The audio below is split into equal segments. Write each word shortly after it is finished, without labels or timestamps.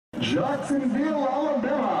Jacksonville,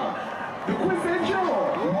 Alabama. The quintessential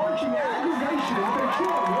marching aggregation with a true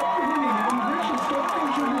award-winning and rich historical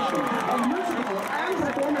tradition of musical and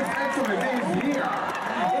performance excellence is here.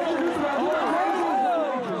 Introduced by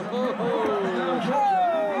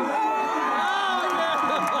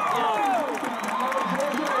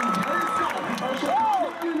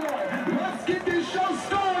Let's get this show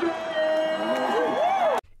started!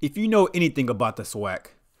 If you know anything about the SWAC,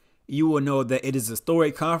 you will know that it is a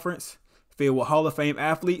storied conference filled with Hall of Fame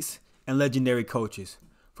athletes and legendary coaches.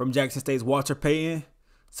 From Jackson State's Walter Payton,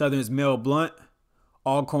 Southern's Mel Blount,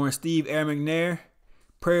 Alcorn's Steve Air McNair,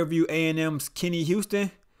 Prairie View A&M's Kenny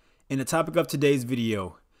Houston, and the topic of today's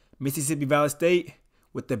video, Mississippi Valley State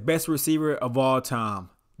with the best receiver of all time,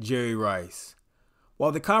 Jerry Rice.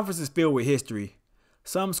 While the conference is filled with history,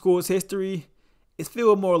 some schools' history is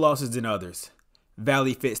filled with more losses than others.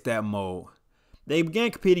 Valley fits that mold. They began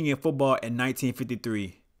competing in football in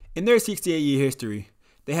 1953. In their 68-year history,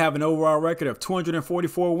 they have an overall record of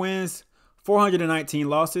 244 wins, 419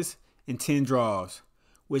 losses, and 10 draws,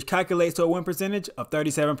 which calculates to a win percentage of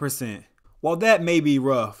 37%. While that may be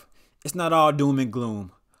rough, it's not all doom and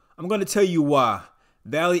gloom. I'm going to tell you why.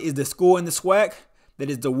 Valley is the school in the SWAC that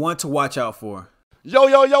is the one to watch out for. Yo,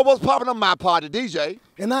 yo, yo, what's poppin'? I'm my party DJ.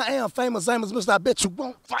 And I am famous, Mr. I bet you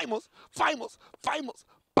won't. Famous, famous, famous,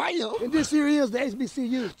 bam. And this here is the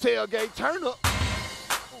HBCU. Tailgate, turn up.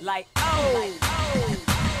 Like, oh.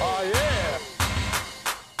 Oh, yeah.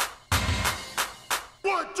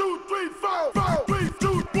 1, 2, 3, 4, 3,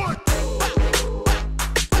 2, 1.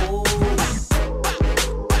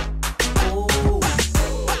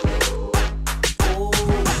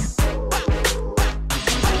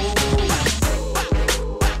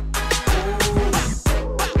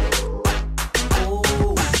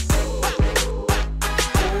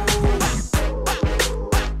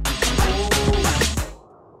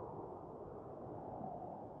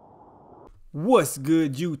 What's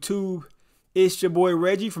good, YouTube? It's your boy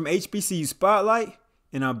Reggie from HBCU Spotlight,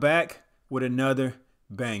 and I'm back with another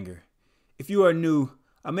banger. If you are new,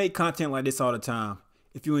 I make content like this all the time.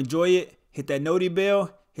 If you enjoy it, hit that noti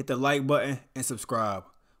bell, hit the like button, and subscribe.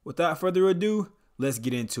 Without further ado, let's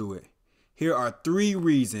get into it. Here are 3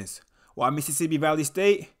 reasons why Mississippi Valley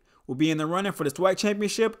State will be in the running for the SWAC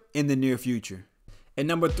championship in the near future. And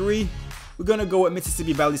number 3, we're going to go with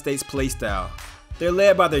Mississippi Valley State's play style. They're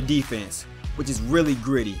led by their defense, which is really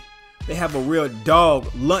gritty. They have a real dog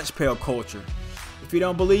lunch pail culture. If you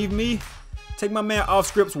don't believe me, take my man Off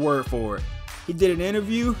Script's word for it. He did an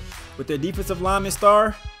interview with their defensive lineman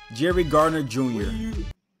star, Jerry Gardner Jr.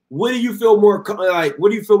 What do you feel more like? What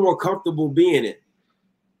do you feel more comfortable being in?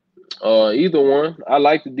 Either one. I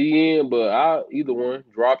like the DN, but either one.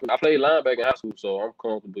 Dropping. I played linebacker in high school, so I'm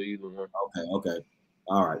comfortable either one. Okay.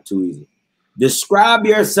 All right, too easy. Describe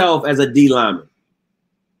yourself as a D lineman.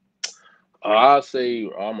 I'll say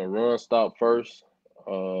I'm a run stop first.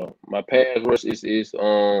 My pass rush is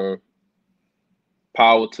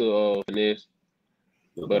power to finesse,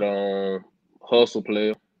 but hustle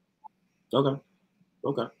player.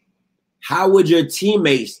 Okay. How would your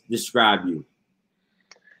teammates describe you?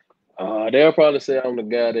 They'll probably say I'm the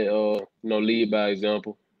guy that lead by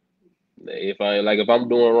example. If I'm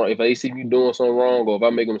doing wrong, if they see me doing something wrong, or if I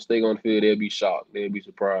make a mistake on the field, they'll be shocked. They'll be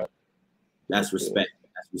surprised. That's respect.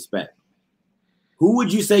 That's respect. Who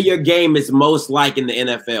would you say your game is most like in the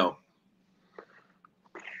NFL?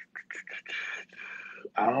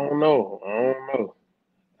 I don't know.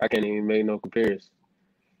 I can't even make no comparison.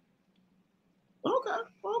 Okay.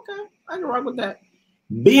 I can rock with that.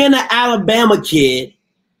 Being an Alabama kid,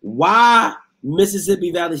 why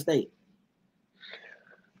Mississippi Valley State?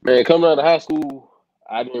 Man, coming out of high school,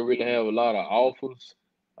 I didn't really have a lot of offers.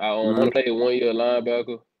 I only played 1 year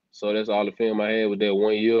linebacker, so that's all the film I had with that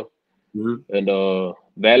 1 year. And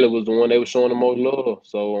Valley was the one they were showing the most love,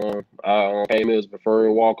 so I came in as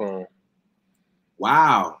preferred walk-on.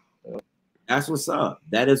 Wow, that's what's up.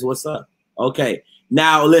 That is what's up. Okay,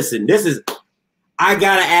 now listen. I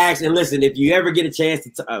gotta ask, and listen. If you ever get a chance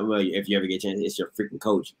to, if you ever get a chance, it's your freaking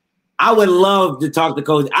coach. I would love to talk to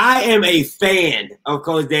Coach. I am a fan of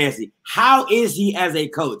Coach Dancy. How is he as a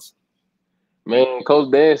coach? Man,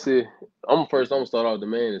 Coach Dancy. I'm gonna start off. The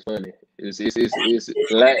man is funny. It's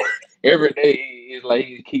like every day it's like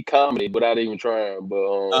he comedy without even trying.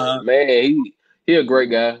 But man, he a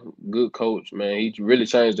great guy, good coach. Man, he really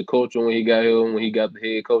changed the culture when he got here, when he got the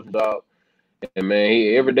head coaching job. And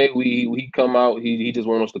man, every day he come out, he just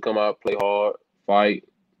wants us to come out, play hard, fight,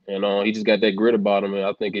 and he just got that grit about him. And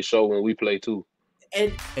I think it showed when we play too.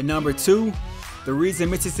 And number 2, the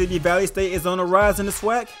reason Mississippi Valley State is on the rise in the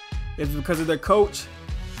SWAC is because of their coach,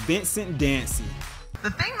 Vincent Dancy. The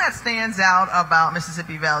thing that stands out about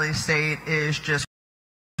Mississippi Valley State is just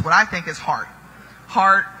what I think is heart.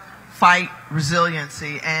 Heart, fight,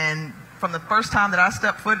 resiliency. And from the first time that I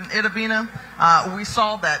stepped foot in Itabena, we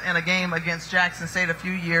saw that in a game against Jackson State a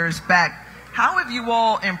few years back. How have you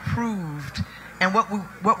all improved, and what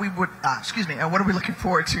are we looking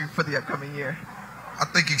forward to for the upcoming year? I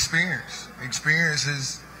think experience. Experience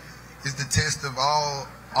is the test of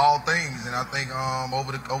all things, and I think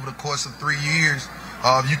over the course of 3 years,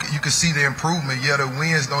 you can see the improvement. Yeah, the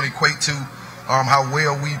wins don't equate to how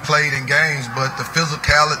well we played in games, but the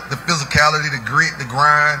physicality, the grit, the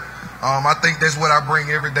grind. I think that's what I bring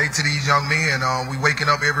every day to these young men. We waking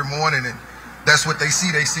up every morning, and that's what they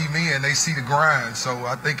see. They see me, and they see the grind. So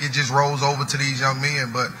I think it just rolls over to these young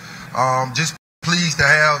men. But just pleased to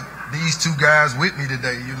have these two guys with me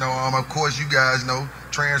today. You know, of course, you guys know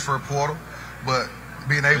transfer portal, but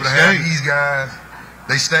being able to have these guys,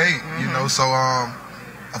 they stayed. You know, so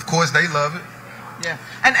of course they love it. Yeah,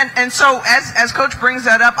 and so as Coach brings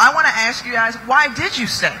that up, I want to ask you guys, why did you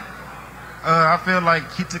stay? I feel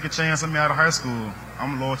like he took a chance on me out of high school.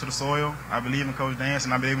 I'm loyal to the soil. I believe in Coach Dancy,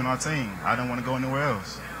 and I believe in our team. I didn't want to go anywhere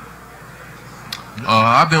else.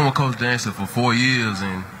 I've been with Coach Dancy for 4 years,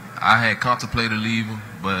 and I had contemplated leaving,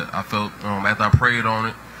 but I felt after I prayed on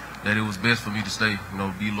it that it was best for me to stay. You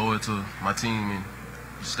know, be loyal to my team and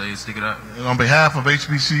stick it out. And on behalf of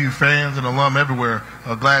HBCU fans and alum everywhere,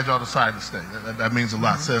 glad y'all decided to stay. That means a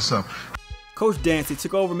lot. Says something. Coach Dancy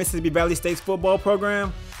took over Mississippi Valley State's football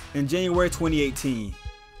program in January 2018.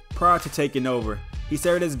 Prior to taking over, he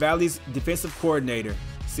served as Valley's defensive coordinator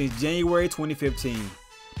since January 2015,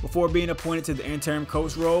 before being appointed to the interim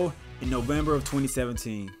coach role in November of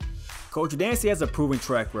 2017. Coach Dancy has a proven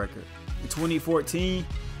track record. In 2014,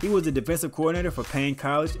 he was the defensive coordinator for Payne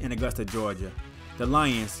College in Augusta, Georgia. The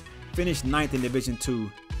Lions finished 9th in Division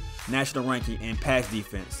II national ranking in pass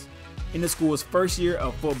defense in the school's first year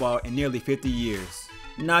of football in nearly 50 years.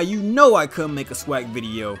 Now you know I couldn't make a SWAC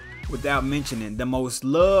video without mentioning the most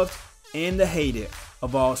loved and the hated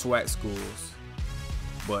of all SWAC schools.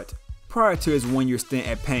 But prior to his 1-year stint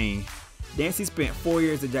at Payne, Dancy spent 4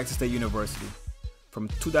 years at Jackson State University, from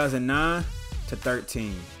 2009 to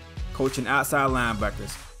 13, coaching outside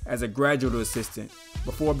linebackers as a graduate assistant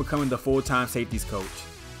before becoming the full-time safeties coach.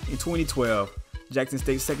 In 2012, Jackson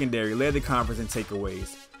State Secondary led the conference in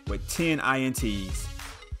takeaways with 10 INTs.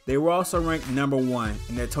 They were also ranked #1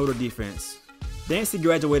 in their total defense. Dancy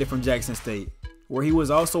graduated from Jackson State, where he was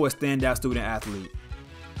also a standout student athlete.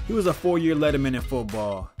 He was a 4-year letterman in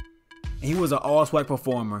football, and he was an all-SWAC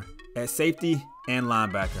performer at safety and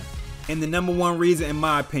linebacker. And the #1 reason, in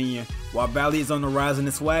my opinion, why Valley is on the rise in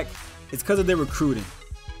the SWAC is because of their recruiting.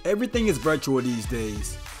 Everything is virtual these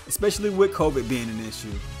days, especially with COVID being an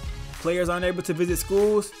issue. Players aren't able to visit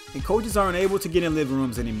schools, and coaches aren't able to get in living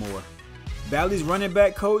rooms anymore. Valley's running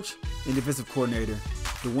back coach and defensive coordinator,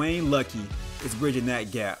 Dwayne Lucky, is bridging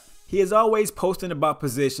that gap. He is always posting about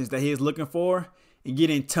positions that he is looking for and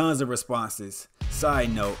getting tons of responses.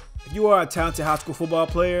 Side note, if you are a talented high school football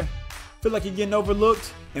player, feel like you're getting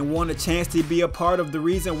overlooked, and want a chance to be a part of the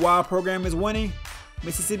reason why our program is winning,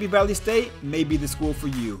 Mississippi Valley State may be the school for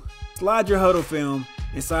you. Slide your huddle film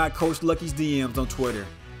inside Coach Lucky's DMs on Twitter,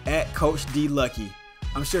 @CoachDLucky.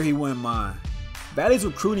 I'm sure he wouldn't mind. Valley's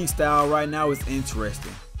recruiting style right now is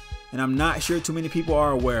interesting, and I'm not sure too many people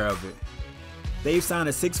are aware of it. They've signed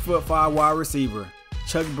a 6'5" wide receiver,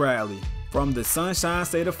 Chuck Bradley, from the Sunshine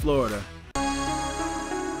State of Florida.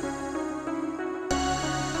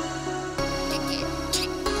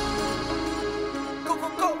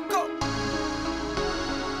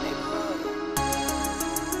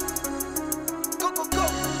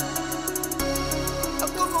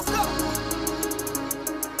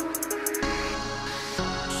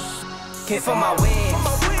 Hit for my wins,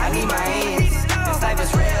 I need my ends. This life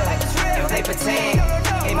is real, and they pretend.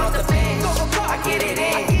 Came out the bench, I get it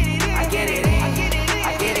in, I get it in,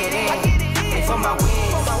 I get it in. Hit for my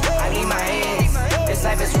wins, I need my ends. This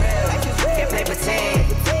life is real, can't play pretend.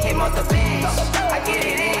 Came out the bench, I get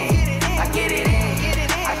it in, I get it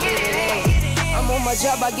in, I get it in. I'm on my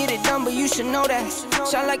job, I get it done, but you should know that.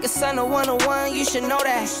 Shine like a sun of 101, you should know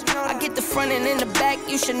that. I get the front and in the back,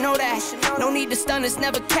 you should know that. No need to stun, it's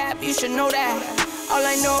never cap, you should know that. All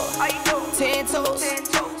I know, 10 toes,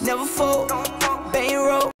 never fold, bang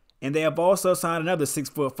roll. And they have also signed another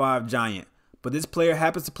 6'5" giant, but this player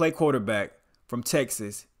happens to play quarterback from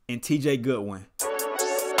Texas, and TJ Goodwin.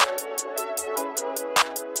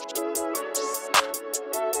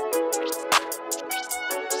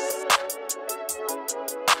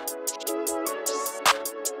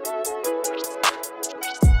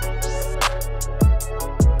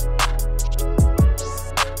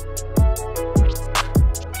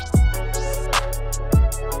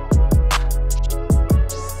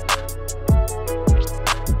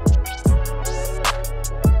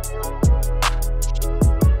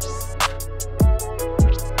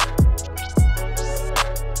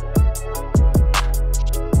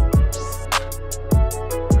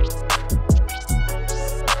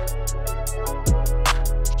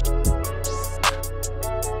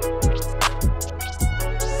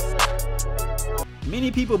 Many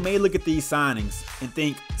people may look at these signings and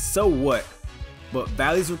think, so what? But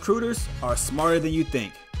Valley's recruiters are smarter than you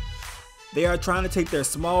think. They are trying to take their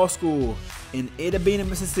small school in Itta Bena,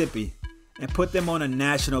 Mississippi and put them on a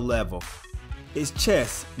national level. It's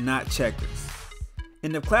chess, not checkers.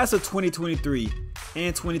 In the class of 2023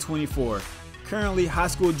 and 2024, currently high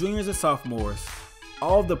school juniors and sophomores,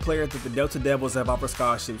 all of the players that the Delta Devils have offered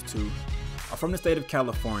scholarships to are from the state of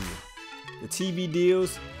California. The TV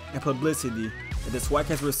deals and publicity that the SWAC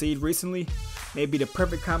has received recently may be the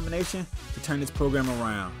perfect combination to turn this program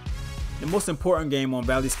around. The most important game on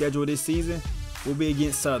Valley's schedule this season will be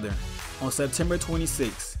against Southern on September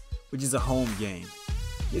 26th, which is a home game.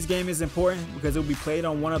 This game is important because it will be played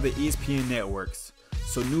on one of the ESPN networks,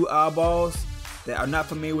 so new eyeballs that are not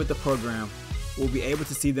familiar with the program will be able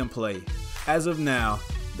to see them play. As of now,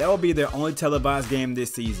 that will be their only televised game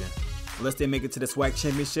this season, unless they make it to the SWAC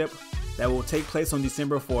Championship that will take place on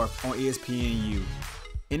December 4th on ESPNU.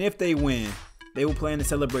 And if they win, they will play in the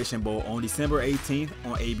Celebration Bowl on December 18th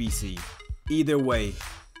on ABC. Either way,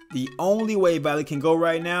 the only way Valley can go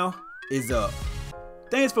right now is up.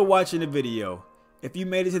 Thanks for watching the video. If you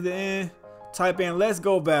made it to the end, type in "Let's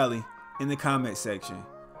Go Valley" in the comment section.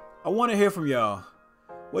 I want to hear from y'all.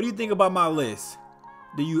 What do you think about my list?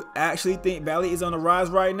 Do you actually think Valley is on the rise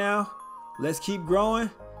right now? Let's keep growing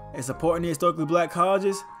and supporting the historically black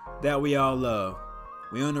colleges that we all love.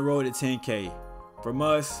 We on the road to 10K. From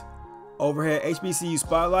us, over here at HBCU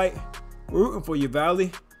Spotlight, we're rooting for you,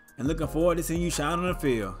 Valley, and looking forward to seeing you shine on the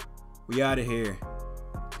field. We out of here.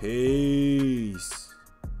 Peace.